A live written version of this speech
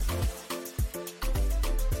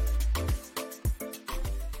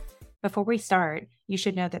Before we start, you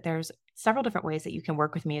should know that there's several different ways that you can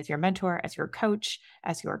work with me as your mentor, as your coach,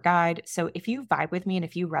 as your guide. So if you vibe with me and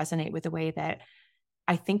if you resonate with the way that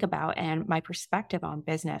I think about and my perspective on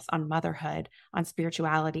business, on motherhood, on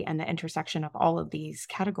spirituality, and the intersection of all of these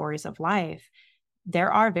categories of life,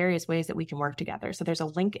 there are various ways that we can work together. So there's a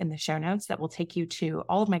link in the show notes that will take you to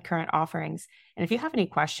all of my current offerings. And if you have any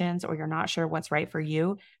questions or you're not sure what's right for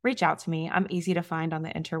you, reach out to me. I'm easy to find on the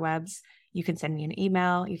interwebs. You can send me an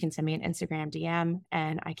email, you can send me an Instagram DM,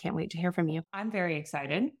 and I can't wait to hear from you. I'm very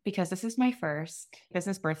excited because this is my first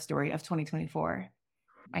business birth story of 2024.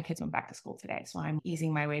 My kids went back to school today, so I'm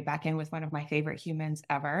easing my way back in with one of my favorite humans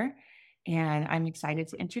ever. And I'm excited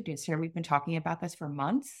to introduce her. We've been talking about this for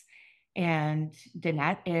months. And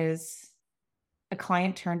Danette is a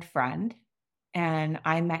client turned friend. And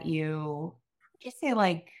I met you, just say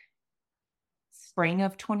like spring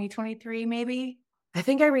of 2023, maybe. I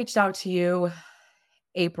think I reached out to you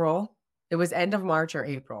April. It was end of March or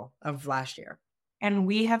April of last year. And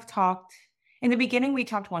we have talked in the beginning, we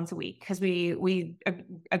talked once a week because we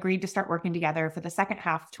agreed to start working together for the second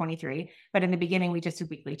half of 23. But in the beginning, we just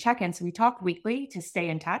did weekly check-ins. So we talked weekly to stay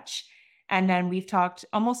in touch. And then we've talked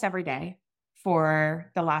almost every day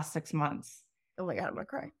for the last 6 months. Oh my God, I'm gonna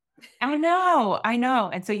cry. I know, I know.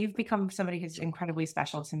 And so you've become somebody who's incredibly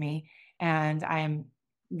special to me. And I am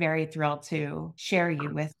very thrilled to share you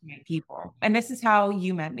with my people. And this is how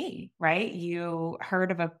you met me, right? You heard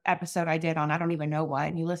of an episode I did on I don't even know what,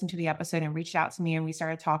 and you listened to the episode and reached out to me and we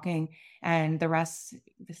started talking. And the rest,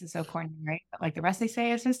 this is so corny, right? But like the rest they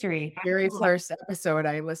say is history. Very first episode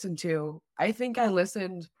I listened to,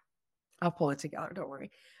 I'll pull it together, don't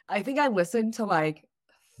worry. I think I listened to like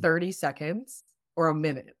 30 seconds or a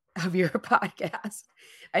minute of your podcast.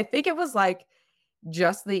 I think it was like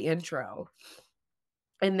just the intro.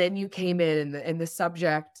 And then you came in and the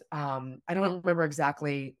subject, I don't remember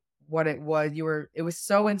exactly what it was. It was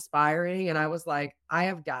so inspiring. And I was like, I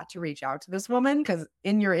have got to reach out to this woman because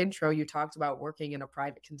in your intro, you talked about working in a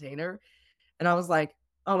private container. And I was like,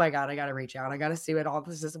 oh my God, I got to reach out. I got to see what all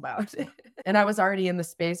this is about. And I was already in the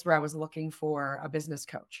space where I was looking for a business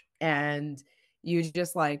coach. And you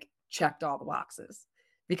just like checked all the boxes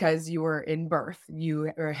because you were in birth.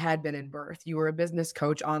 You or had been in birth. You were a business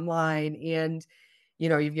coach online and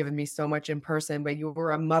you've given me so much in person, but you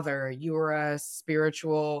were a mother, you were a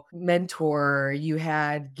spiritual mentor, you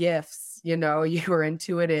had gifts, you were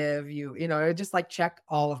intuitive, it just like check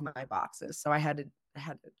all of my boxes. So I had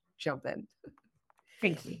to jump in.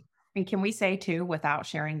 Thank you. And can we say too, without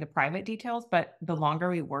sharing the private details, but the longer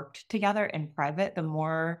we worked together in private, the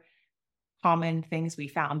more common things we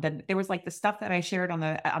found. That there was like the stuff that I shared on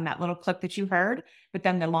that little clip that you heard, but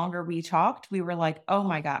then the longer we talked, we were like, oh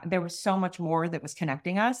my God, there was so much more that was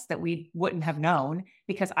connecting us that we wouldn't have known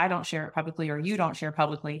because I don't share it publicly or you don't share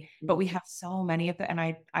publicly, but we have so many of them. And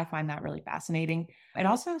I find that really fascinating. It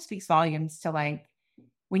also speaks volumes to like,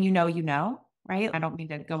 when you know, right? I don't mean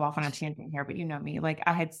to go off on a tangent here, but you know me, like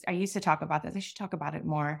I used to talk about this. I should talk about it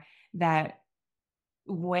more, that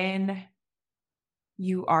when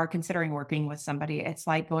you are considering working with somebody, it's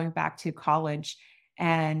like going back to college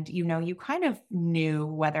and, you kind of knew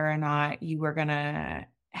whether or not you were going to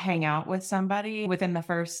hang out with somebody within the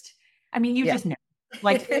first, you Yeah. just knew.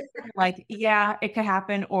 Like, yeah, it could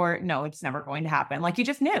happen or no, it's never going to happen. Like you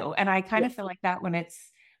just knew. And I kind of feel like that when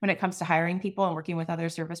it comes to hiring people and working with other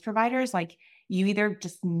service providers, like you either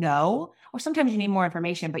just know, or sometimes you need more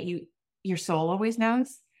information, but your soul always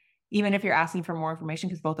knows, even if you're asking for more information,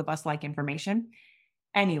 because both of us like information.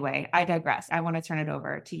 Anyway, I digress. I want to turn it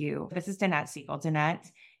over to you. This is Danette Siegel.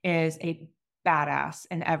 Danette is a badass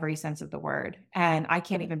in every sense of the word. And I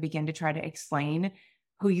can't even begin to try to explain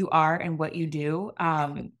who you are and what you do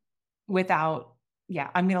I'm going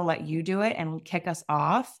to let you do it and kick us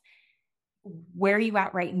off. Where are you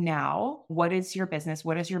at right now? What is your business?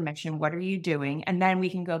 What is your mission? What are you doing? And then we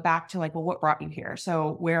can go back to like, well, what brought you here?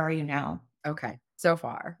 So where are you now? Okay. So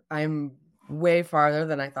far, I'm way farther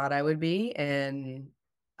than I thought I would be in,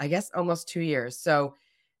 I guess, almost 2 years. So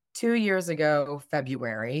 2 years ago,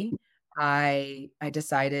 February, I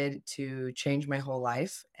decided to change my whole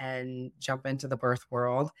life and jump into the birth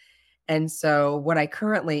world. And so what I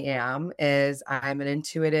currently am is I'm an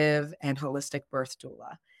intuitive and holistic birth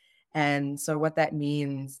doula. And so what that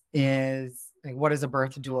means is, like, what is a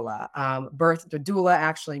birth doula? The doula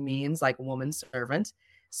actually means like woman servant.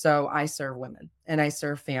 So I serve women and I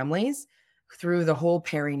serve families through the whole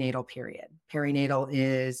perinatal period. Perinatal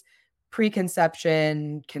is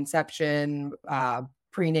preconception, conception,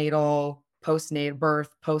 prenatal, postnatal,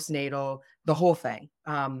 birth, postnatal, the whole thing,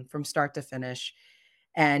 from start to finish,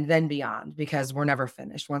 and then beyond, because we're never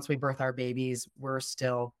finished. Once we birth our babies, we're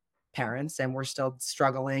still parents, and we're still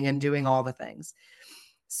struggling and doing all the things.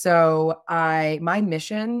 So my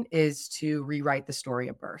mission is to rewrite the story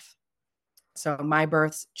of birth. So my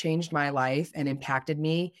births changed my life and impacted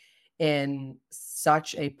me in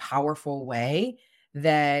such a powerful way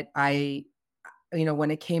that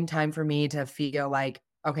when it came time for me to feel like,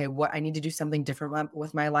 okay, what I need to do something different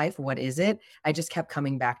with my life. What is it? I just kept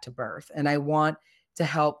coming back to birth. And I want to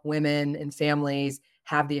help women and families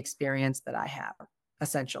have the experience that I have,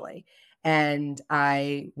 essentially. And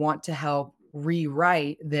I want to help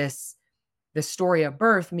rewrite the story of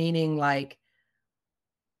birth, meaning like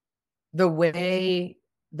the way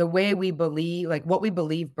we believe, like what we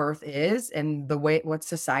believe birth is, and the way what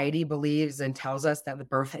society believes and tells us that the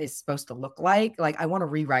birth is supposed to look like I want to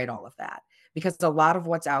rewrite all of that, because a lot of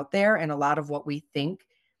what's out there and a lot of what we think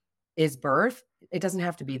is birth, it doesn't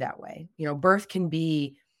have to be that way. Birth can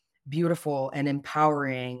be beautiful and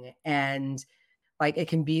empowering, and like it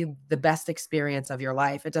can be the best experience of your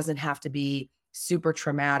life. It doesn't have to be super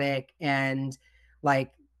traumatic and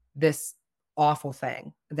like this awful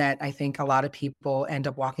thing that I think a lot of people end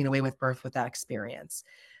up walking away with birth with that experience.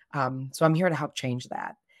 So I'm here to help change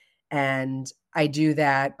that. And I do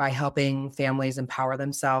that by helping families empower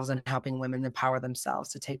themselves and helping women empower themselves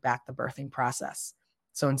to take back the birthing process.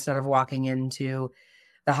 So instead of walking into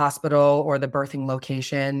the hospital or the birthing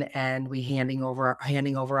location and we handing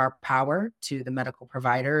over our power to the medical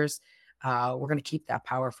providers, we're going to keep that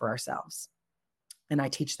power for ourselves. And I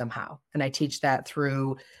teach them how. And I teach that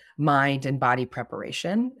through mind and body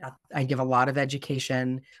preparation. I give a lot of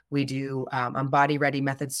education. I'm Body Ready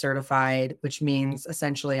Method certified, which means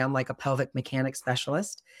essentially I'm like a pelvic mechanic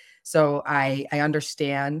specialist. So I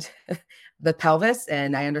understand the pelvis,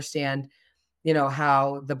 and I understand,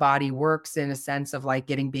 how the body works in a sense of like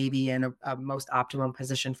getting baby in a most optimum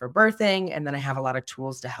position for birthing. And then I have a lot of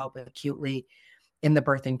tools to help acutely in the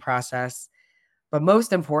birthing process. But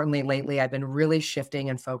most importantly, lately, I've been really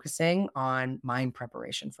shifting and focusing on mind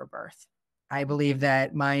preparation for birth. I believe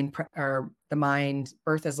that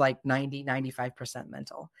birth is like 95%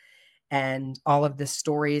 mental. And all of the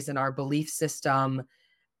stories in our belief system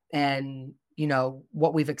and,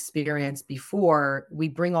 what we've experienced before, we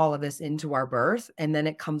bring all of this into our birth, and then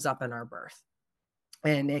it comes up in our birth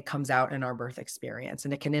and it comes out in our birth experience,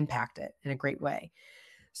 and it can impact it in a great way.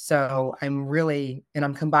 So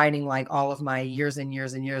I'm combining like all of my years and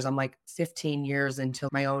years and years. I'm like 15 years into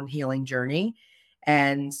my own healing journey.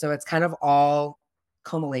 And so it's kind of all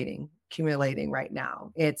accumulating right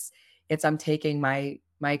now. I'm taking my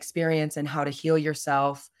experience and how to heal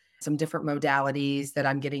yourself, some different modalities that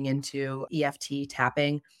I'm getting into, EFT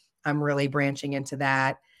tapping. I'm really branching into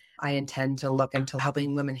that. I intend to look into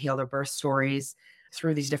helping women heal their birth stories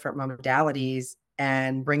through these different modalities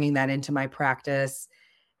and bringing that into my practice,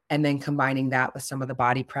 and then combining that with some of the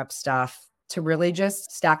body prep stuff to really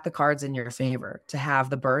just stack the cards in your favor to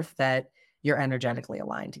have the birth that you're energetically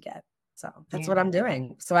aligned to get. So that's what I'm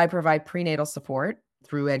doing. So I provide prenatal support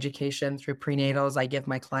through education, through prenatals. I give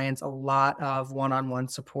my clients a lot of one-on-one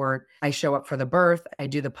support. I show up for the birth. I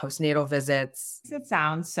do the postnatal visits. It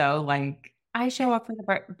sounds so like I show up for the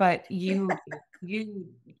birth, but you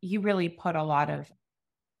really put a lot of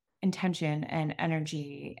intention and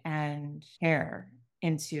energy and care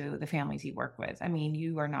into the families you work with. I mean,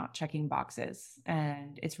 you are not checking boxes,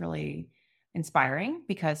 and it's really inspiring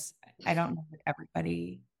because I don't know that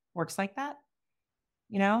everybody works like that.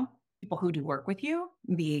 People who do work with you,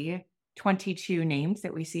 the 22 names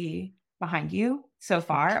that we see behind you so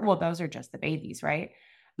far, well, those are just the babies, right?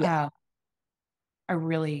 Yeah. Are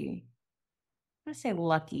really, I'm going to say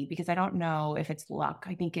lucky, because I don't know if it's luck.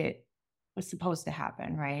 I think it was supposed to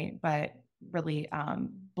happen, right? But really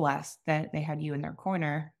blessed that they had you in their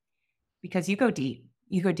corner, because you go deep.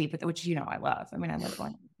 You go deep with it, which I love. I mean, I love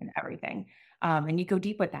going in everything. And you go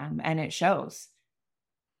deep with them, and it shows.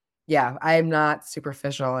 Yeah, I'm not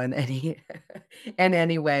superficial in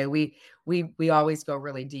any way. We always go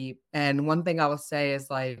really deep. And one thing I will say is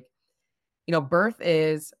like, birth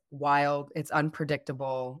is wild. It's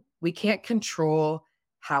unpredictable. We can't control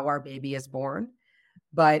how our baby is born,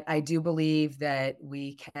 but I do believe that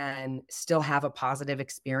we can still have a positive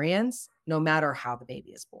experience no matter how the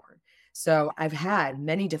baby is born. So I've had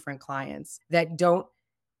many different clients that don't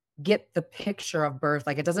get the picture of birth.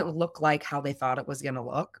 Like it doesn't look like how they thought it was going to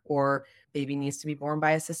look, or baby needs to be born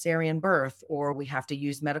by a cesarean birth, or we have to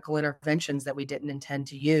use medical interventions that we didn't intend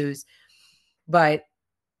to use. But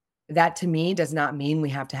that to me does not mean we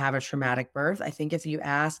have to have a traumatic birth. I think if you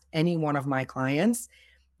asked any one of my clients,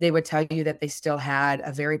 they would tell you that they still had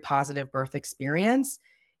a very positive birth experience,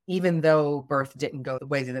 even though birth didn't go the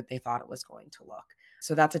way that they thought it was going to look.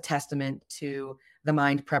 So that's a testament to the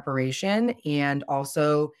mind preparation and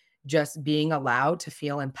also just being allowed to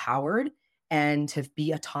feel empowered and to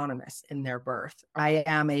be autonomous in their birth. I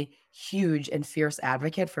am a huge and fierce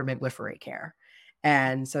advocate for midwifery care.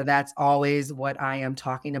 And so that's always what I am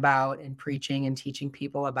talking about and preaching and teaching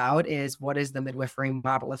people about is what is the midwifery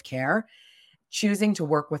model of care. Choosing to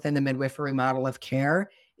work within the midwifery model of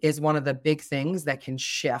care is one of the big things that can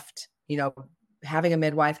shift, having a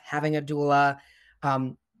midwife, having a doula,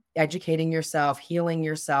 educating yourself, healing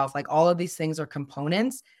yourself, like all of these things are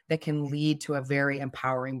components that can lead to a very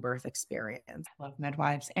empowering birth experience. I love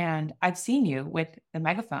midwives. And I've seen you with the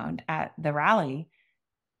megaphone at the rally.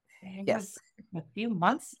 It was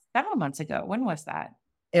Yes, several months ago. When was that?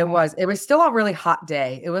 it was still a really hot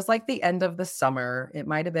day. It was like the end of the summer. It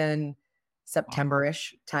might have been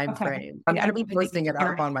September-ish time Okay. frame. I'm going to be posting it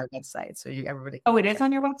up on my website. So everybody. Oh, it is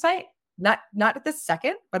on your website? Not at this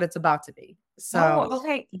second, but it's about to be. So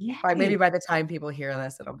okay. Yeah. maybe by the time people hear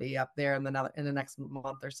this, it'll be up there in the next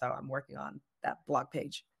month or so. I'm working on that blog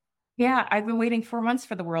page. Yeah, I've been waiting 4 months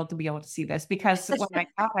for the world to be able to see this because when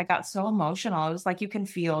I got so emotional. It was like you can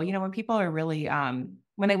feel, when people are really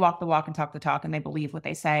when they walk the walk and talk the talk and they believe what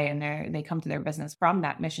they say and they come to their business from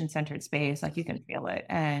that mission-centered space, like you can feel it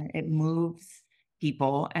and it moves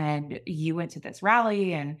people. And you went to this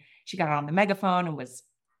rally and she got on the megaphone and was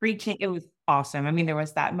preaching. It was awesome. I mean, there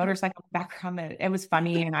was that motorcycle background that it was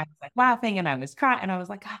funny and I was like laughing and I was crying and I was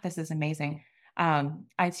like, God, this is amazing.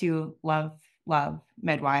 I too love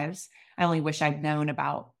midwives. I only wish I'd known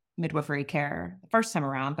about midwifery care the first time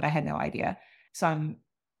around, but I had no idea. So I'm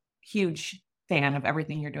huge fan of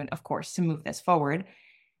everything you're doing, of course, to move this forward.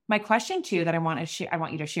 My question to you that I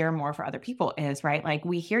want you to share more for other people is, right? Like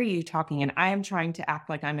we hear you talking and I am trying to act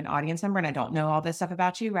like I'm an audience member and I don't know all this stuff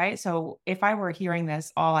about you, right? So if I were hearing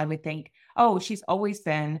this, all I would think, oh, she's always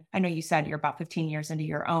been, I know you said you're about 15 years into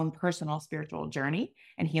your own personal spiritual journey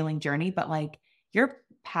and healing journey, but like your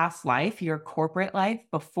past life, your corporate life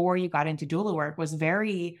before you got into doula work was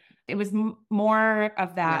more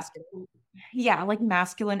of that. Masculine. Yeah, like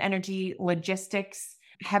masculine energy, logistics,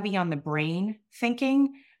 heavy on the brain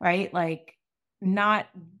thinking, right? Like not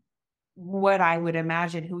what I would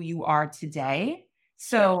imagine who you are today.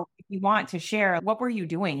 So if you want to share, what were you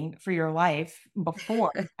doing for your life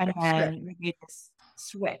before? And then maybe just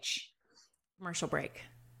switch. Commercial break.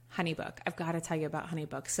 HoneyBook. I've got to tell you about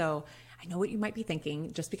HoneyBook. So I know what you might be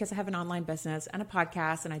thinking, just because I have an online business and a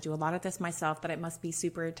podcast and I do a lot of this myself, that it must be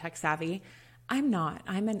super tech savvy. I'm not.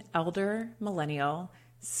 I'm an elder millennial,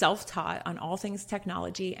 self-taught on all things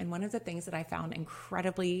technology. And one of the things that I found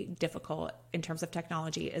incredibly difficult in terms of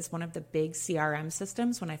technology is one of the big CRM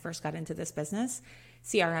systems when I first got into this business.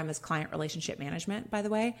 CRM is client relationship management, by the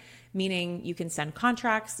way, meaning you can send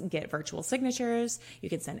contracts, get virtual signatures, you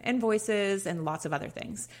can send invoices, and lots of other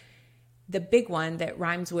things. The big one that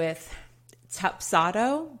rhymes with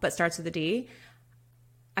Tupsado, but starts with a D,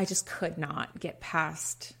 I just could not get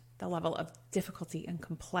past the level of difficulty and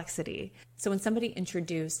complexity. So when somebody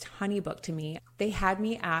introduced HoneyBook to me, they had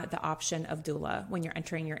me at the option of doula when you're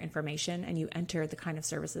entering your information and you enter the kind of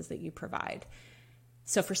services that you provide.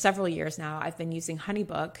 So for several years now, I've been using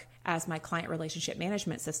HoneyBook as my client relationship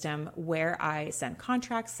management system where I send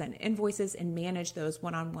contracts, send invoices, and manage those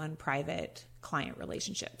one-on-one private client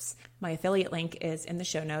relationships. My affiliate link is in the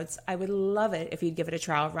show notes. I would love it if you'd give it a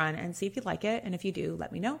trial run and see if you like it. And if you do,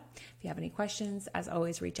 let me know. If you have any questions, as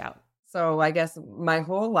always, reach out. So I guess my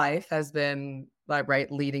whole life has been like,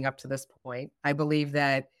 right, leading up to this point. I believe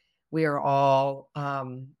that we are all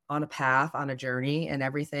on a path, on a journey, and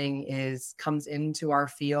everything comes into our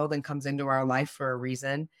field and comes into our life for a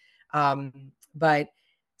reason. But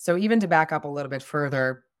so even to back up a little bit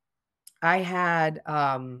further, I had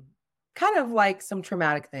kind of like some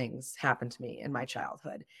traumatic things happen to me in my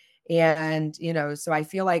childhood. And, so I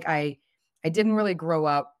feel like I didn't really grow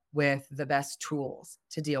up with the best tools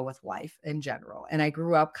to deal with life in general. And I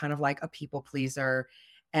grew up kind of like a people pleaser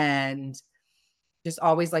and just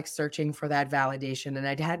always like searching for that validation. And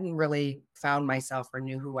I hadn't really found myself or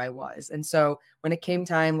knew who I was. And so when it came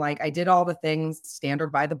time, like I did all the things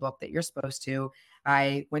standard by the book that you're supposed to.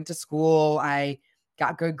 I went to school. I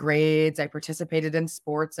got good grades. I participated in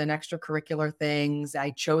sports and extracurricular things.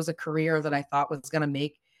 I chose a career that I thought was going to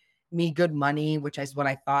make me good money, which is what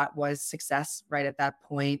I thought was success right at that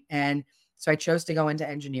point. And so I chose to go into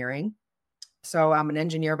engineering. So I'm an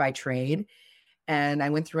engineer by trade. And I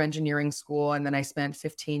went through engineering school and then I spent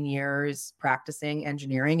 15 years practicing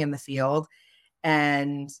engineering in the field.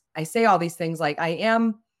 And I say all these things like I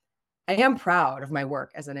am proud of my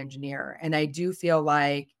work as an engineer. And I do feel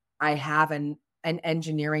like I have an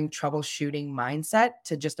engineering troubleshooting mindset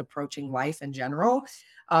to just approaching life in general.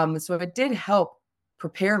 So it did help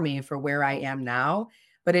prepare me for where I am now,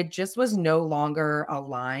 but it just was no longer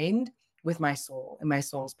aligned with my soul and my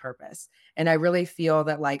soul's purpose. And I really feel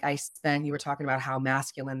that like you were talking about how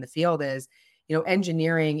masculine the field is,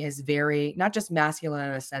 engineering is very, not just masculine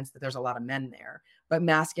in a sense that there's a lot of men there, but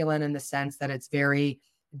masculine in the sense that it's very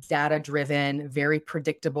data driven, very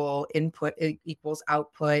predictable, input equals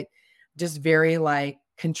output, just very like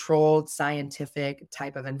controlled scientific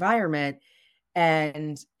type of environment.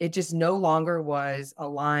 And it just no longer was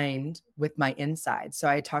aligned with my inside. So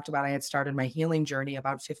I talked about, I had started my healing journey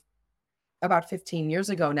about 15 years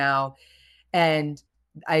ago now. And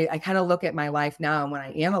I kind of look at my life now, and when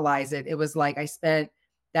I analyze it, it was like I spent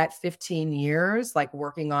that 15 years like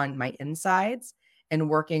working on my insides and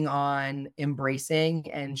working on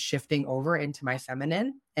embracing and shifting over into my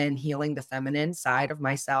feminine and healing the feminine side of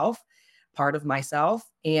myself, part of myself.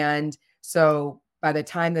 And so by the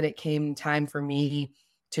time that it came time for me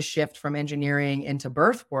to shift from engineering into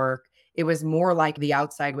birth work, it was more like the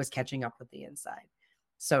outside was catching up with the inside,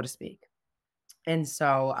 so to speak. And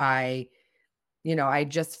so I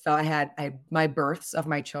just felt I had my births of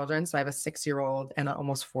my children. So I have a 6-year-old and an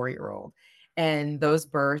almost 4-year-old. And those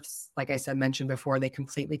births, like I said, mentioned before, they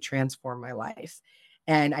completely transformed my life.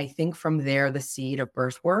 And I think from there, the seed of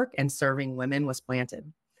birth work and serving women was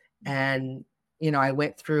planted. And,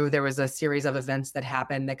 there was a series of events that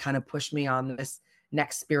happened that kind of pushed me on this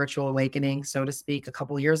next spiritual awakening, so to speak, a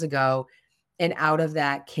couple of years ago. And out of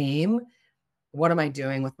that came, what am I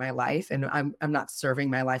doing with my life? And I'm not serving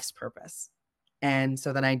my life's purpose. And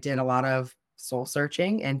so then I did a lot of soul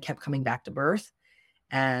searching and kept coming back to birth.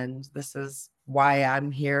 And this is why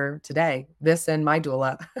I'm here today. This and my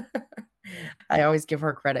doula. I always give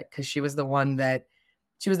her credit because she was that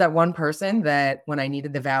one person that when I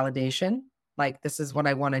needed the validation, like, this is what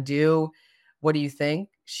I want to do. What do you think?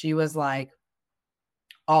 She was like,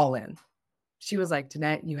 all in. She was like,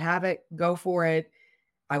 Danette, you have it. Go for it.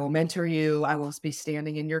 I will mentor you. I will be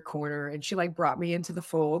standing in your corner. And she like brought me into the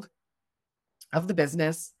fold of the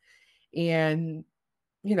business and,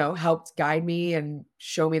 helped guide me and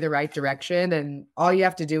show me the right direction. And all you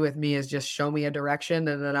have to do with me is just show me a direction,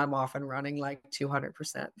 and then I'm off and running like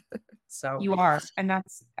 200%. So you are. And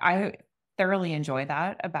I thoroughly enjoy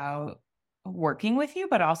that about working with you,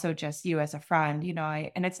 but also just you as a friend,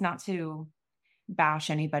 and it's not to bash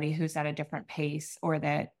anybody who's at a different pace or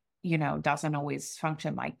that, doesn't always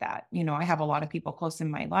function like that. I have a lot of people close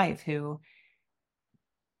in my life who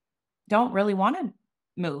don't really want to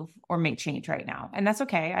move or make change right now. And that's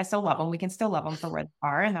okay. I still love them. We can still love them for where they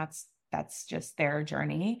are. And that's just their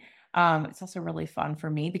journey. It's also really fun for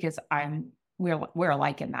me because we're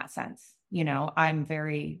alike in that sense. I'm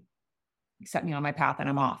very, set me on my path and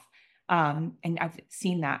I'm off. And I've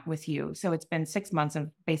seen that with you. So it's been 6 months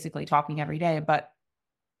of basically talking every day, but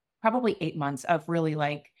probably 8 months of really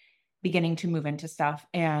like beginning to move into stuff.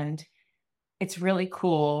 And it's really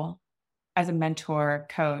cool as a mentor,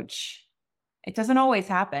 coach. It doesn't always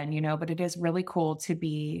happen, but it is really cool to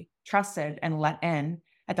be trusted and let in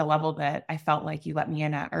at the level that I felt like you let me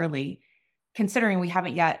in at early, considering we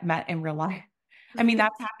haven't yet met in real life. I mean,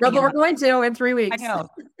 that's happening. But we're going to in 3 weeks. I know,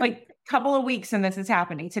 like a couple of weeks and this is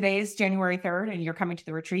happening. Today is January 3rd and you're coming to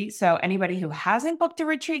the retreat. So anybody who hasn't booked a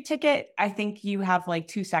retreat ticket, I think you have like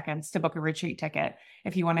 2 seconds to book a retreat ticket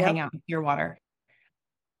if you want to hang out with your water.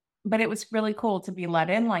 But it was really cool to be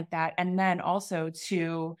let in like that. And then also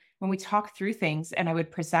when we talk through things and I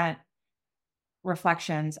would present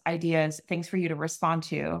reflections, ideas, things for you to respond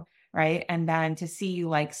to, right? And then to see you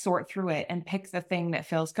like sort through it and pick the thing that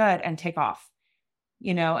feels good and take off,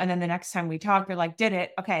 and then the next time we talk, you're like, did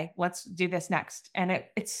it. Okay, let's do this next. And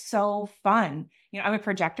it's so fun. I'm a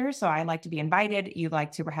projector, so I like to be invited. You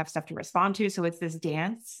like to have stuff to respond to. So it's this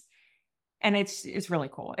dance and it's really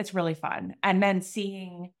cool. It's really fun. And then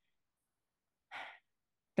seeing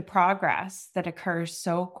the progress that occurs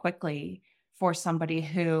so quickly for somebody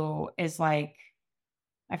who is like,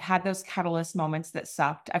 I've had those catalyst moments that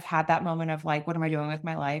sucked. I've had that moment of like, what am I doing with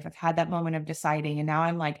my life? I've had that moment of deciding, and now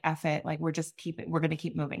I'm like, F it. Like, we're going to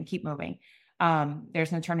keep moving.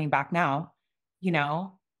 There's no turning back now,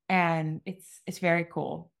 and it's very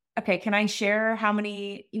cool. Okay. Can I share how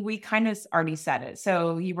many? We kind of already said it.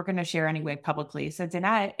 So you were going to share anyway publicly. So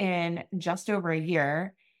Danette, in just over a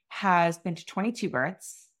year, has been to 22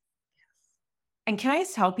 births. And can I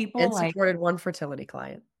just tell people, and supported one fertility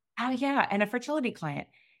client. Oh yeah. And a fertility client.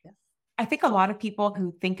 Yes. I think a lot of people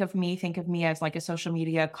who think of me as like a social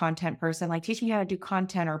media content person, like teach me how to do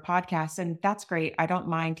content or podcasts. And that's great. I don't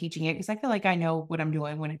mind teaching it because I feel like I know what I'm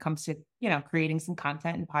doing when it comes to, creating some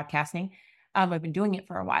content and podcasting. I've been doing it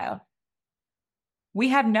for a while. We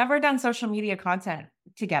have never done social media content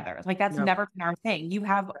together. Like that's No, never been our thing. You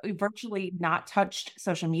have virtually not touched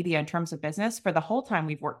social media in terms of business for the whole time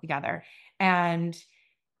we've worked together. And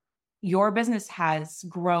your business has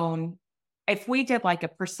grown. If we did like a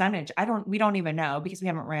percentage, we don't even know because we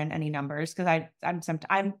haven't ran any numbers. Cause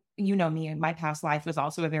you know me, my past life was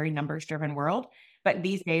also a very numbers driven world. But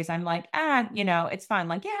these days I'm like, it's fun.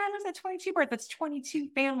 Like, yeah, there's a 22 birth. That's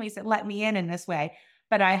 22 families that let me in this way.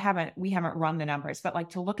 But we haven't run the numbers, but like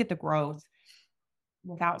to look at the growth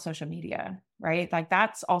without social media, right? Like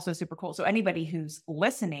that's also super cool. So anybody who's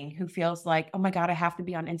listening who feels like, oh my God, I have to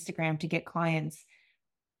be on Instagram to get clients,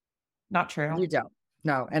 not true. you don't.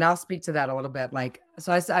 No. And I'll speak to that a little bit. Like,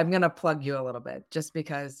 so I'm going to plug you a little bit just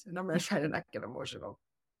because, and I'm going to try to not get emotional.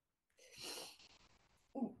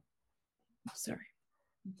 Oh, sorry.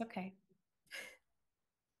 It's okay.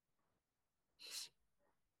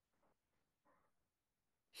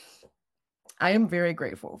 I am very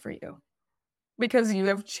grateful for you because you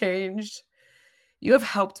have changed. You have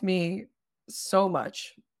helped me so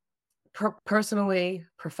much personally,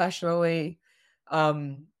 professionally.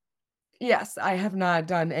 Um, yes, I have not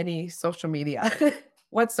done any social media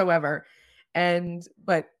whatsoever.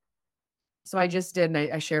 But so I just did,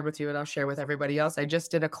 and I shared with you, and I'll share with everybody else. I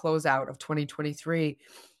just did a closeout of 2023,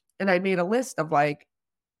 and I made a list of like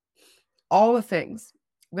all the things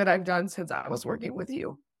that I've done since I was working with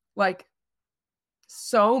you. Like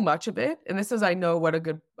so much of it, and this is, I know what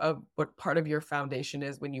what part of your foundation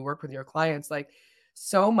is when you work with your clients. Like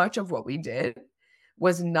so much of what we did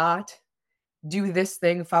was not do this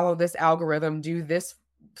thing, follow this algorithm, do this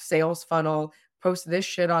sales funnel, post this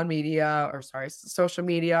shit on social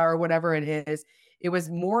media or whatever it is. It was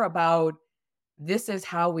more about, this is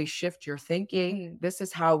how we shift your thinking. This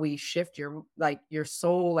is how we shift your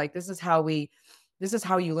soul. Like this is how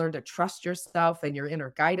you learn to trust yourself and your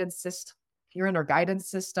inner guidance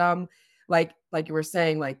system. Like you were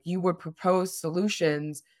saying, like you would propose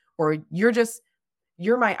solutions, or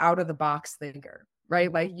you're my out of the box thinker,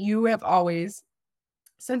 right? Like you have always,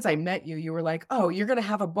 since I met you, you were like, oh, you're going to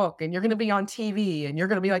have a book and you're going to be on TV and you're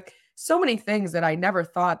going to be like so many things that I never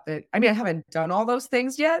thought that, I mean, I haven't done all those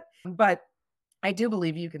things yet, but I do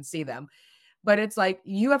believe you can see them. But it's like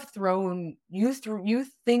you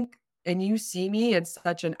think and you see me in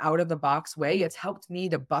such an out of the box way. It's helped me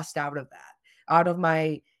to bust out of that, out of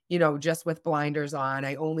my, just with blinders on.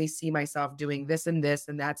 I only see myself doing this, and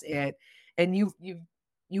that's it. And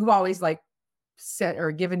you've always like set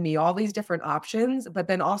or given me all these different options, but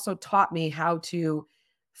then also taught me how to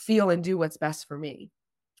feel and do what's best for me.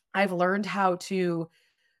 I've learned how to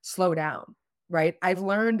slow down, right? I've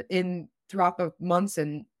learned throughout the months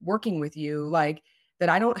and working with you, like that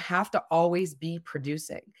I don't have to always be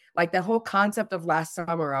producing. Like the whole concept of last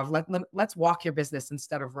summer of let's walk your business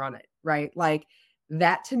instead of run it, right? Like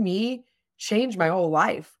that to me changed my whole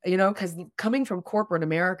life, because coming from corporate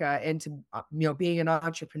America into, being an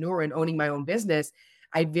entrepreneur and owning my own business,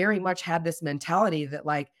 I very much had this mentality that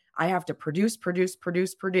like, I have to produce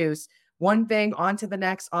one thing onto the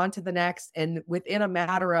next. And within a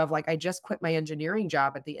matter of like, I just quit my engineering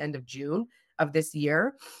job at the end of June of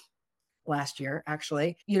last year,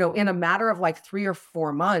 actually, in a matter of like 3 or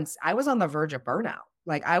 4 months, I was on the verge of burnout.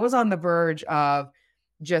 Like I was on the verge of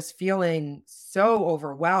just feeling so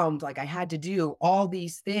overwhelmed. Like I had to do all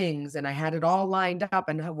these things and I had it all lined up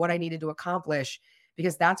and what I needed to accomplish,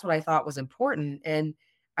 because that's what I thought was important. And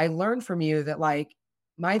I learned from you that like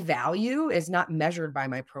my value is not measured by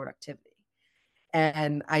my productivity.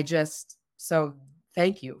 And so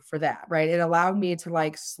thank you for that, right? It allowed me to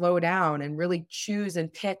like slow down and really choose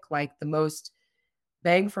and pick like the most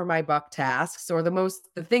bang for my buck tasks, or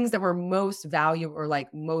the things that were most valuable or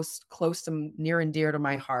like most close to near and dear to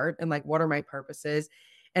my heart. And like, what are my purposes?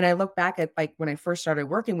 And I look back at like when I first started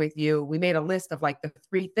working with you, we made a list of like the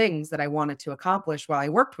 3 things that I wanted to accomplish while I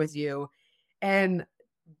worked with you. And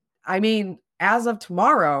I mean, as of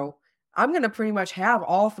tomorrow, I'm going to pretty much have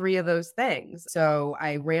all 3 of those things. So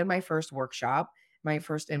I ran my first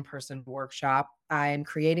in-person workshop. I'm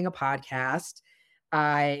creating a podcast.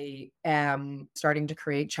 I am starting to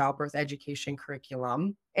create childbirth education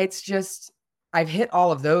curriculum. It's just, I've hit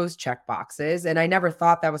all of those check boxes, and I never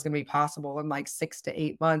thought that was going to be possible in like 6 to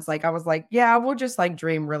 8 months. Like I was like, yeah, we'll just like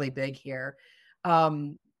dream really big here.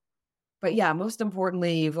 But yeah, most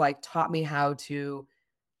importantly, you've like taught me how to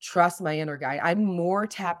trust my inner guide. I'm more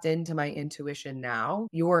tapped into my intuition now.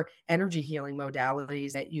 Your energy healing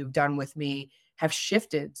modalities that you've done with me have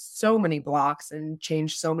shifted so many blocks and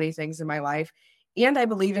changed so many things in my life. And I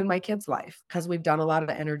believe in my kids' life because we've done a lot of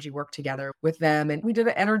energy work together with them. And we did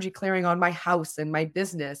an energy clearing on my house and my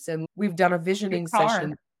business. And we've done a Your visioning car.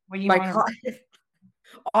 session. What do you My want car, to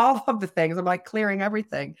all of the things. I'm like clearing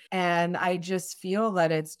everything. And I just feel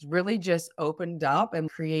that it's really just opened up and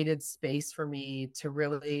created space for me to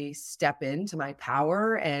really step into my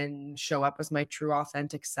power and show up as my true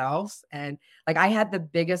authentic self. And like I had the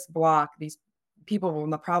biggest block. These people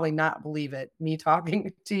will probably not believe it. Me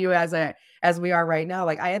talking to you as we are right now.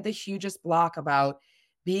 Like I had the hugest block about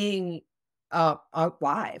being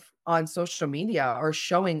live on social media or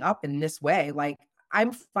showing up in this way. Like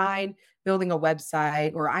I'm fine building a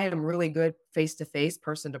website, or I am really good face to face,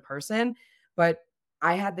 person to person. But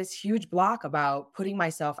I had this huge block about putting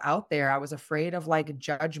myself out there. I was afraid of like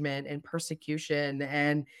judgment and persecution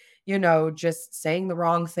and, just saying the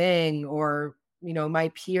wrong thing, or, my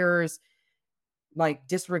peers like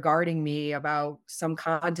disregarding me about some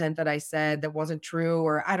content that I said that wasn't true,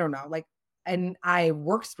 or I don't know. Like, and I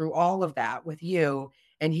worked through all of that with you.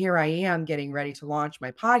 And here I am getting ready to launch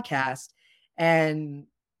my podcast. And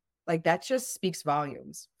like that just speaks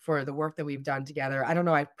volumes for the work that we've done together. I don't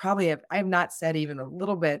know. I have not said even a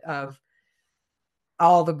little bit of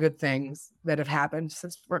all the good things that have happened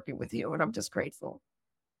since working with you. And I'm just grateful.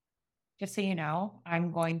 Just so you know,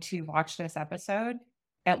 I'm going to watch this episode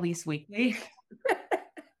at least weekly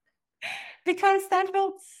because that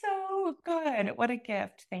felt so good. What a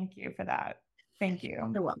gift. Thank you for that. Thank you.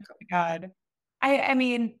 You're Oh welcome. my God. I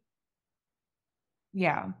mean,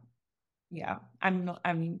 yeah. Yeah.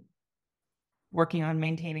 I'm working on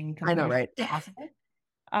maintaining I know, composure right? as possible.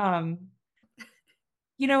 Um,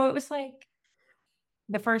 it was like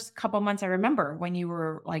the first couple months I remember when you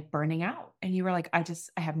were like burning out and you were like, I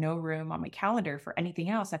have no room on my calendar for anything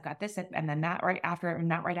else. I've got this and then that right after it, and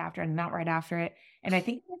that right after it, and that right after it. And I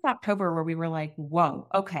think it was October where we were like, whoa,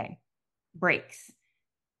 okay, breaks.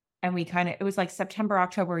 And it was like September,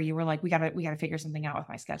 October, you were like, we gotta figure something out with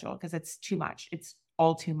my schedule because it's too much. It's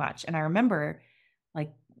all too much. And I remember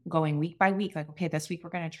like going week by week, like, okay, this week we're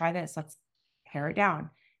gonna try this. Let's pare it down,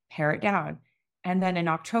 pare it down. And then in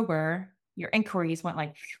October, your inquiries went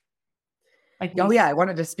like Oh we yeah. I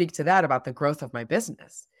wanted to speak to that about the growth of my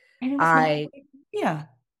business. and it was not I yeah.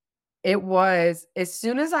 It was as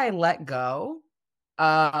soon as I let go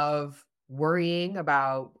of worrying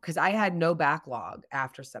about, because I had no backlog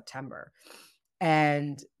after September.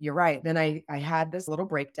 And you're right. Then I had this little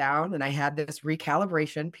breakdown and I had this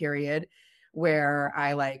recalibration period where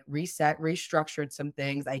I like reset, restructured some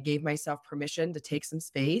things. I gave myself permission to take some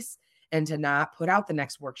space and to not put out the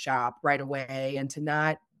next workshop right away and to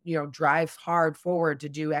not, drive hard forward to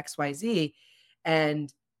do XYZ.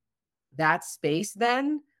 And that space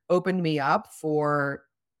then opened me up for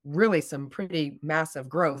really some pretty massive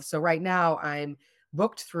growth. So right now I'm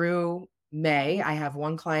booked through May. I have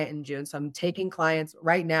one client in June. So I'm taking clients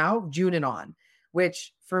right now, June and on,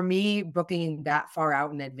 which for me, booking that far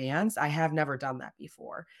out in advance, I have never done that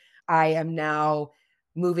before. I am now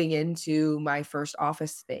moving into my first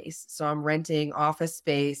office space. So I'm renting office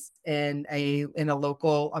space in a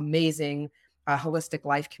local amazing holistic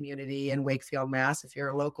life community in Wakefield, Mass. If you're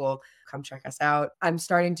a local, come check us out. I'm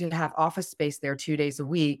starting to have office space there 2 days a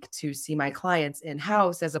week to see my clients in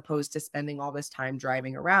house as opposed to spending all this time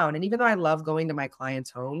driving around. And even though I love going to my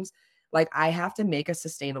clients' homes, like I have to make a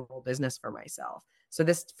sustainable business for myself. So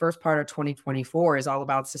this first part of 2024 is all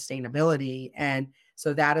about sustainability. And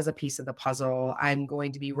so that is a piece of the puzzle. I'm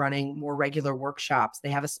going to be running more regular workshops.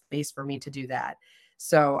 They have a space for me to do that.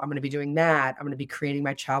 So I'm going to be doing that. I'm going to be creating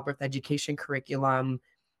my childbirth education curriculum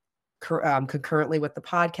concurrently with the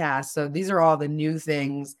podcast. So these are all the new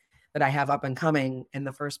things that I have up and coming in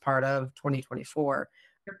the first part of 2024.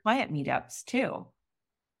 Your client meetups too.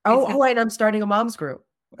 And I'm starting a mom's group.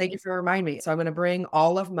 Thank you for reminding me. So I'm going to bring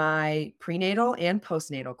all of my prenatal and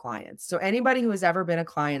postnatal clients. So anybody who has ever been a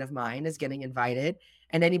client of mine is getting invited,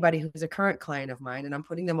 and anybody who's a current client of mine, and I'm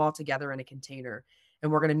putting them all together in a container. And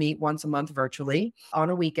we're going to meet once a month virtually on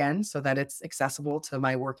a weekend so that it's accessible to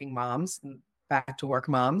my working moms and back to work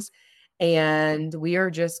moms. And we are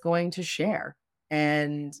just going to share,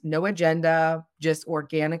 and no agenda, just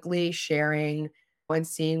organically sharing and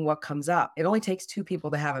seeing what comes up. It only takes two people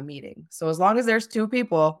to have a meeting. So as long as there's two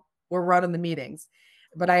people, we're running the meetings.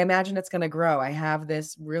 But I imagine it's going to grow. I have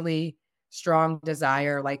this really strong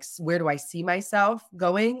desire, like where do I see myself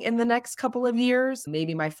going in the next couple of years?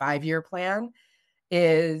 Maybe my 5-year plan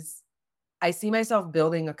is I see myself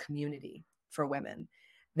building a community for women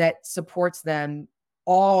that supports them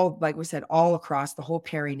all, like we said, all across the whole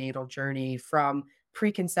perinatal journey from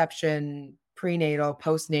preconception, prenatal,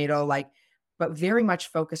 postnatal, but very much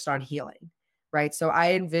focused on healing. right? So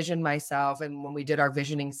I envision myself, and when we did our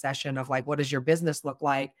visioning session of like, what does your business look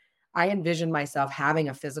like? I envision myself having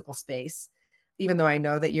a physical space, even though I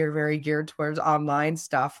know that you're very geared towards online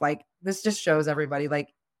stuff. Like this just shows everybody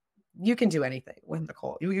like you can do anything with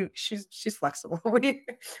Nicole. She's flexible.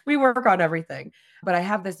 We work on everything. But I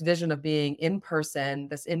have this vision of being in person,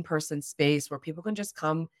 this in-person space where people can just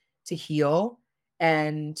come to heal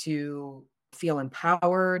and to feel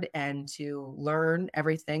empowered and to learn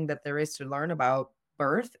everything that there is to learn about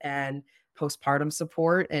birth and postpartum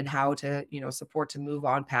support and how to, support to move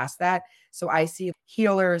on past that. So I see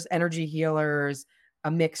healers, energy healers,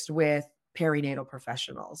 mixed with perinatal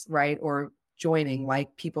professionals, right? Or joining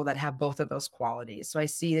like people that have both of those qualities. So I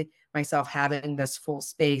see myself having this full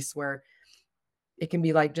space where it can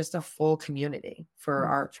be like just a full community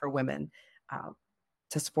for women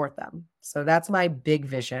to support them. So that's my big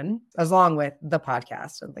vision, along with the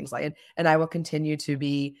podcast and things like it. And I will continue to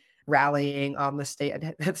be rallying on the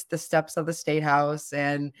steps of the State House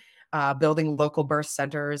and building local birth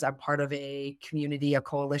centers. I'm part of a community, a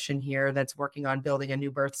coalition here that's working on building a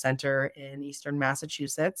new birth center in Eastern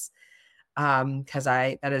Massachusetts. Because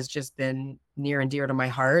that has just been near and dear to my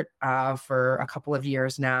heart for a couple of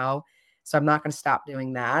years now. So I'm not going to stop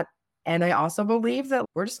doing that. And I also believe that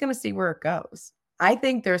we're just going to see where it goes. I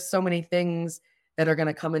think there's so many things that are going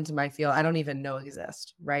to come into my field I don't even know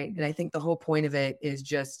exist, right? And I think the whole point of it is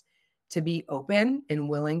just to be open and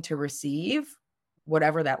willing to receive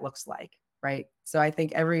whatever that looks like, right? So I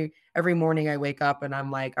think every morning I wake up and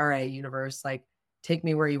I'm like, all right, universe, like take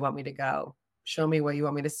me where you want me to go. Show me what you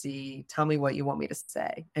want me to see. Tell me what you want me to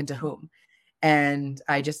say and to whom. And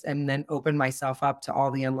I just and then open myself up to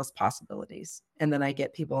all the endless possibilities. And then I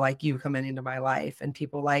get people like you coming into my life and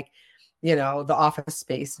people like, the office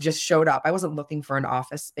space just showed up. I wasn't looking for an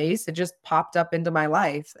office space. It just popped up into my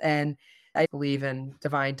life. And I believe in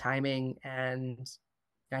divine timing. And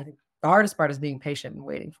I think the hardest part is being patient and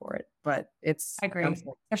waiting for it. But I agree,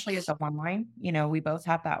 especially as a one line. We both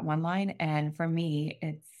have that one line. And for me,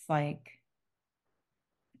 it's like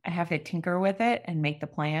I have to tinker with it and make the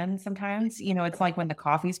plan sometimes. It's like when the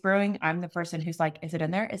coffee's brewing, I'm the person who's like, is it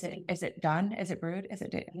in there? Is it done? Is it brewed? Is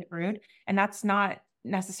it brewed? And that's not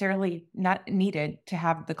necessarily not needed to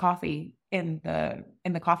have the coffee in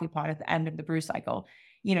the coffee pot at the end of the brew cycle.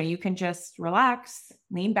 You can just relax,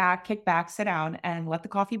 lean back, kick back, sit down and let the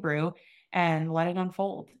coffee brew and let it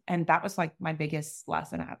unfold. And that was like my biggest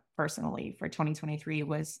lesson personally for 2023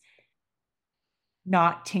 was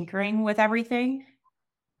not tinkering with everything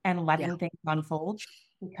and letting things unfold.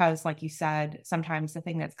 Because like you said, sometimes the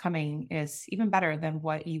thing that's coming is even better than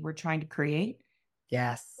what you were trying to create.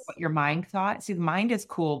 Yes. What your mind thought. See, the mind is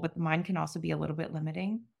cool, but the mind can also be a little bit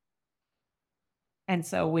limiting. And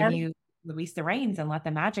so when you release the reins and let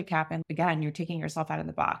the magic happen, again, you're taking yourself out of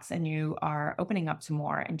the box and you are opening up to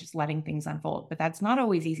more and just letting things unfold. But that's not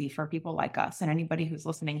always easy for people like us and anybody who's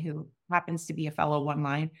listening who happens to be a fellow one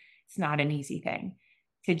line. It's not an easy thing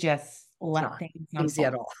to just let things unfold. Easy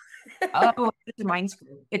at all. Oh, it's a mind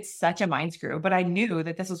screw. It's such a mind screw. But I knew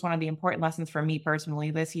that this was one of the important lessons for me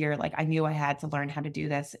personally this year. Like I knew I had to learn how to do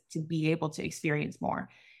this to be able to experience more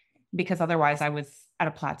because otherwise I was at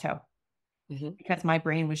a plateau because my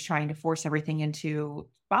brain was trying to force everything into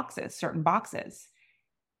certain boxes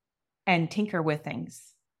and tinker with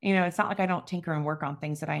things. It's not like I don't tinker and work on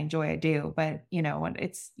things that I enjoy. I do, but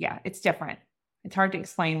it's different. It's hard to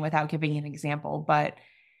explain without giving an example, but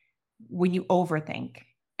when you overthink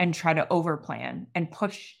and try to overplan and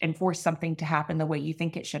push and force something to happen the way you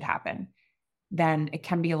think it should happen, then it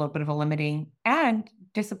can be a little bit of a limiting and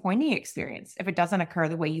disappointing experience if it doesn't occur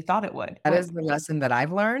the way you thought it would. That is the lesson that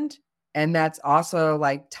I've learned. And that's also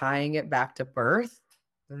like tying it back to birth.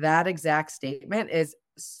 That exact statement is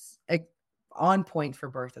on point for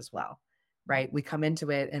birth as well, right? We come into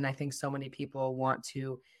it and I think so many people want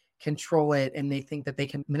to control it and they think that they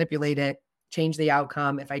can manipulate it, change the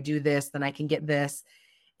outcome. If I do this, then I can get this.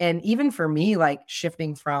 And even for me, like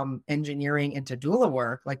shifting from engineering into doula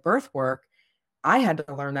work, like birth work, I had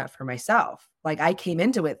to learn that for myself. Like I came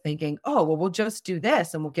into it thinking, oh, well, we'll just do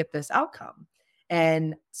this and we'll get this outcome.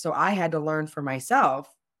 And so I had to learn for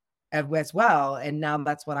myself as well. And now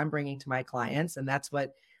that's what I'm bringing to my clients. And that's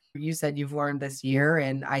what you said you've learned this year.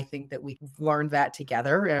 And I think that we've learned that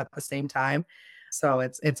together at the same time. So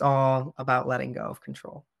it's all about letting go of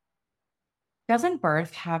control. Doesn't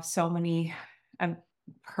birth have so many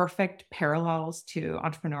perfect parallels to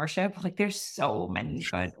entrepreneurship? Like there's so many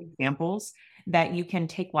good examples that you can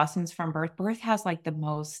take lessons from birth. Birth has like the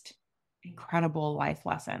most incredible life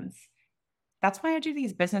lessons. That's why I do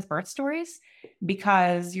these business birth stories,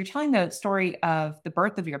 because you're telling the story of the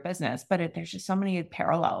birth of your business, but there's just so many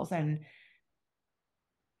parallels. And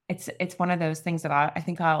It's one of those things that I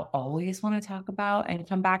think I'll always want to talk about and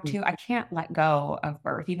come back Mm. to. I can't let go of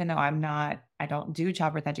birth, even though I don't do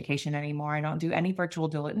childbirth education anymore. I don't do any virtual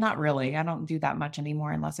doula. Not really. I don't do that much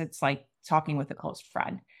anymore unless it's like talking with a close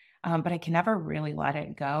friend. But I can never really let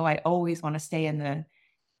it go. I always want to stay in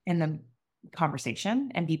the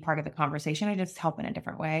conversation and be part of the conversation. I just help in a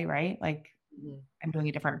different way, right? Like Mhm. I'm doing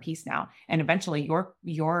a different piece now. And eventually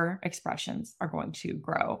your expressions are going to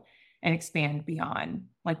grow and expand beyond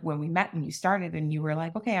like when we met and you started and you were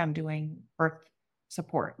like, okay, I'm doing birth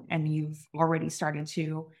support. And you've already started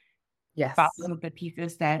to Yes. follow the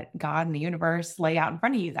pieces that God and the universe lay out in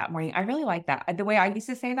front of you that morning. I really like that. The way I used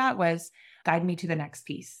to say that was guide me to the next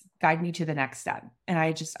piece, guide me to the next step. And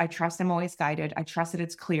I trust I'm always guided. I trust that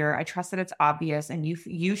it's clear. I trust that it's obvious. And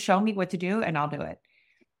you show me what to do and I'll do it.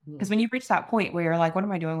 Mhm. Because when you reach that point where you're like, what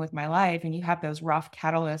am I doing with my life? And you have those rough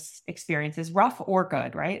catalyst experiences, rough or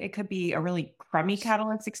good, right? It could be a really crummy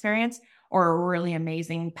catalyst experience or a really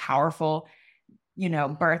amazing, powerful,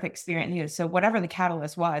 birth experience. So whatever the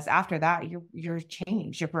catalyst was after that, you're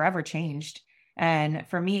changed, you're forever changed. And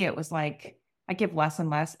for me, it was like I give less and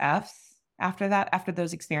less F's after that, after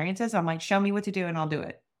those experiences. I'm like, show me what to do and I'll do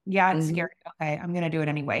it. Yeah, it's Mhm. scary. Okay, I'm gonna do it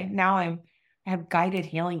anyway. Now I have guided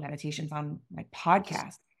healing meditations on my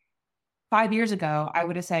podcast. 5 years ago, I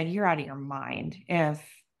would have said, you're out of your mind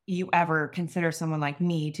if you ever consider someone like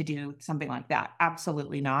me to do something like that.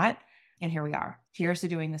 Absolutely not. And here we are. Here's to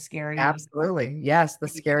doing the scary, Absolutely. Yes, the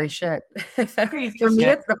crazy scary shit. shit. Crazy For me,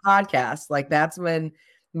 shit. it's the podcast. Like, that's when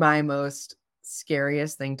my most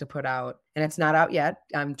scariest thing to put out, and it's not out yet.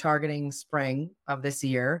 I'm targeting spring of this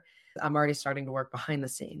year. I'm already starting to work behind the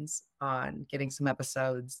scenes on getting some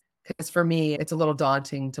episodes. Because for me, it's a little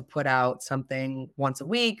daunting to put out something once a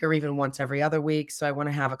week or even once every other week. So I want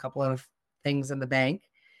to have a couple of things in the bank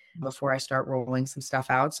before I start rolling some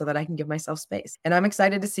stuff out so that I can give myself space. And I'm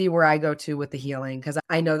excited to see where I go to with the healing because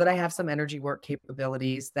I know that I have some energy work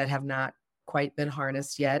capabilities that have not quite been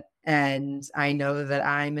harnessed yet. And I know that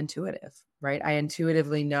I'm intuitive, right? I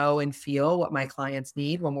intuitively know and feel what my clients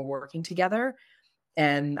need when we're working together.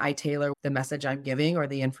 And I tailor the message I'm giving or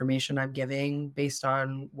the information I'm giving based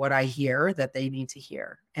on what I hear that they need to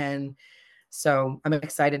hear. And so I'm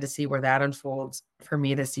excited to see where that unfolds for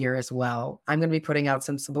me this year as well. I'm going to be putting out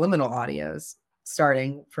some subliminal audios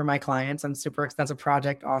starting for my clients on super extensive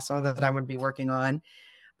project also that I'm going to be working on.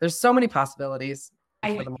 There's so many possibilities for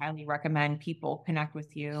I them. highly recommend people connect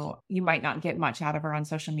with you. You might not get much out of her on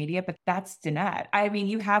social media, but that's Danette. I mean,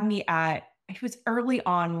 you have me at, it was early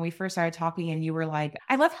on when we first started talking, and you were like,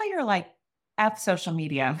 I love how you're like, F social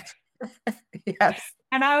media. Yes.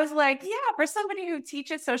 And I was like, yeah, for somebody who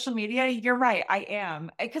teaches social media, you're right. I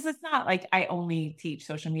am. Because it's not like I only teach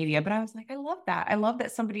social media, but I was like, I love that. I love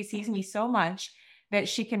that somebody sees me so much that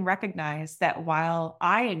she can recognize that while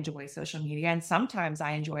I enjoy social media and sometimes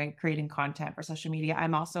I enjoy creating content for social media,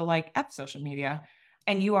 I'm also like, F social media.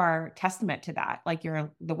 And you are testament to that. Like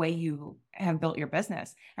you're the way you have built your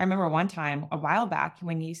business. I remember one time a while back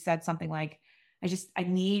when you said something like, I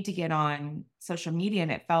need to get on social media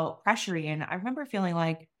and it felt pressury. And I remember feeling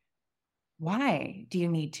like, why do you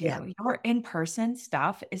need Yeah. to? Your in-person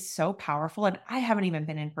stuff is so powerful. And I haven't even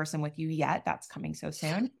been in person with you yet. That's coming so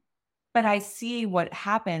soon. But I see what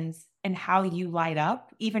happens and how you light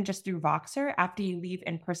up, even just through Voxer after you leave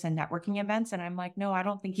in-person networking events. And I'm like, no, I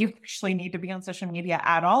don't think you actually need to be on social media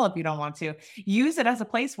at all if you don't want to. Use it as a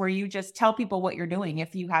place where you just tell people what you're doing.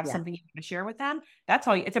 If you have Yeah. something you want to share with them, that's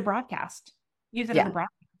all. It's a broadcast. Use it as a Yeah.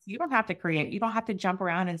 broadcast. You don't have to create. You don't have to jump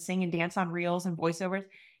around and sing and dance on reels and voiceovers.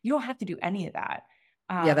 You don't have to do any of that.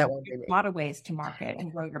 Yeah. That won't be There's me. a lot of ways to market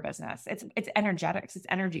and grow your business. It's energetics. It's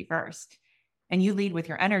energy first, and you lead with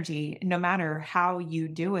your energy. No matter how you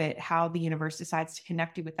do it, how the universe decides to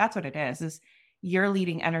connect you with. That's what it is you're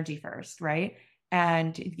leading energy first, right?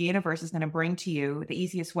 And the universe is going to bring to you the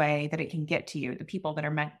easiest way that it can get to you, the people that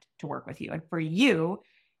are meant to work with you. And for you,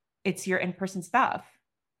 it's your in-person stuff.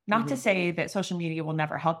 Not to Mhm. say that social media will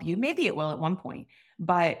never help you. Maybe it will at one point,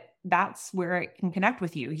 but that's where it can connect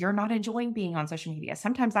with you. You're not enjoying being on social media.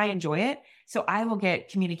 Sometimes I enjoy it. So I will get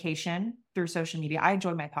communication through social media. I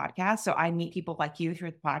enjoy my podcast. So I meet people like you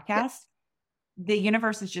through the Yeah. podcast. The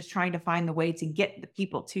universe is just trying to find the way to get the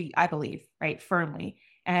people to you, I believe, right? Firmly.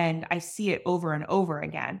 And I see it over and over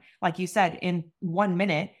again. Like you said, in 1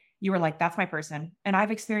 minute, you were like, that's my person. And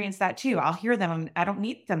I've experienced that too. I'll hear them. I don't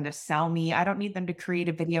need them to sell me. I don't need them to create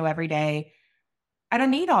a video every day. I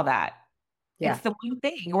don't need all that. It's Yeah. the one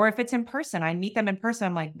thing. Or if it's in person, I meet them in person.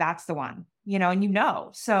 I'm like, that's the one,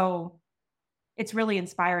 and So it's really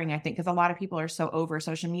inspiring, I think, because a lot of people are so over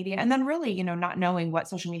social media and then really, not knowing what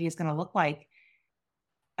social media is going to look like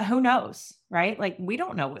who knows, right? Like we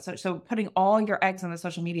don't know what, so putting all your eggs in the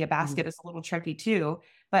social media Mhm. basket is a little tricky too,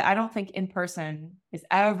 but I don't think in person is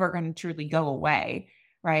ever going to truly go away.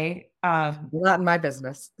 Right. Not in my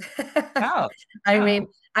business. No, I mean, no.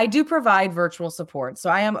 I do provide virtual support.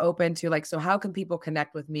 So I am open to like, so how can people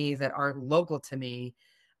connect with me that aren't local to me?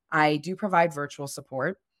 I do provide virtual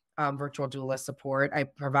support, virtual doula support. I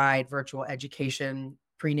provide virtual education,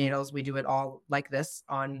 prenatals. We do it all like this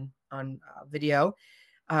on video.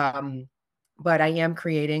 Um, but I am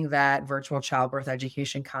creating that virtual childbirth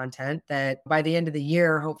education content that by the end of the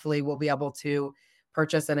year, hopefully we'll be able to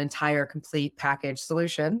purchase an entire complete package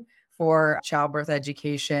solution for childbirth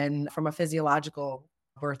education from a physiological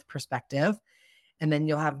birth perspective. And then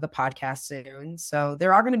you'll have the podcast soon. So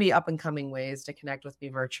there are going to be up and coming ways to connect with me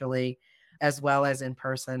virtually as well as in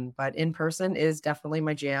person. But in person is definitely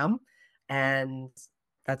my jam. And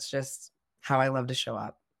that's just how I love to show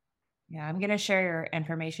up. Yeah, I'm going to share your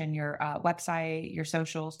information, your website, your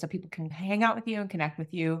socials, so people can hang out with you and connect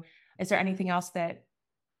with you. Is there anything else that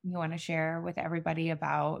you want to share with everybody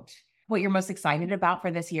about what you're most excited about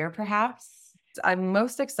for this year, perhaps? I'm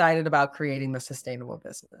most excited about creating the sustainable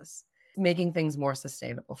business, making things more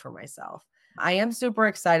sustainable for myself. I am super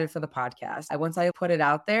excited for the podcast. Once I put it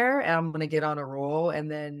out there, I'm going to get on a roll,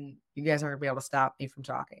 and then you guys aren't going to be able to stop me from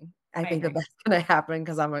talking. I I think that agree. that's going to happen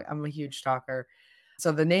because I'm a huge talker.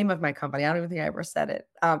 So the name of my company, I don't even think I ever said it.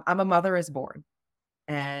 I'm a mother is born.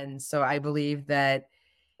 And so I believe that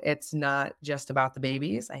it's not just about the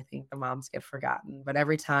babies. I think the moms get forgotten, but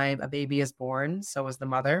every time a baby is born, so is the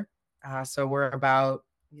mother. So we're about,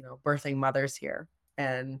 birthing mothers here.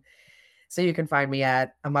 And so you can find me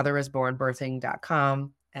at a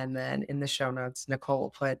motherisbornbirthing.com. And then in the show notes, Nicole will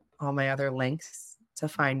put all my other links to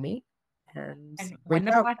find me and And reach when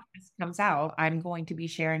the out. podcast comes out, I'm going to be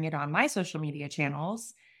sharing it on my social media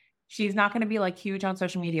channels. She's not going to be like huge on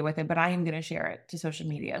social media with it, but I am going to share it to social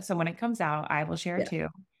media. So when it comes out, I will share it Yeah. too.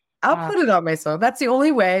 I'll Uh, put it on myself. That's the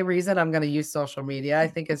only reason I'm going to use social media, I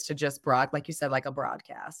think, is to just like you said, like a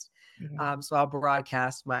broadcast. yeah, So I'll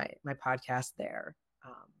broadcast my podcast there.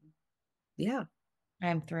 Yeah.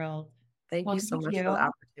 I'm thrilled. Thank Well, you so thank much for the you.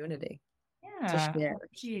 opportunity to Yeah, I share.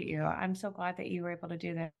 appreciate you. I'm so glad that you were able to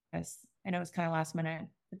do this. I know it was kind of last minute,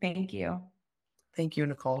 but thank you. Thank you,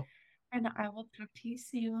 Nicole. And I will talk to you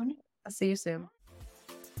soon. I'll see you soon.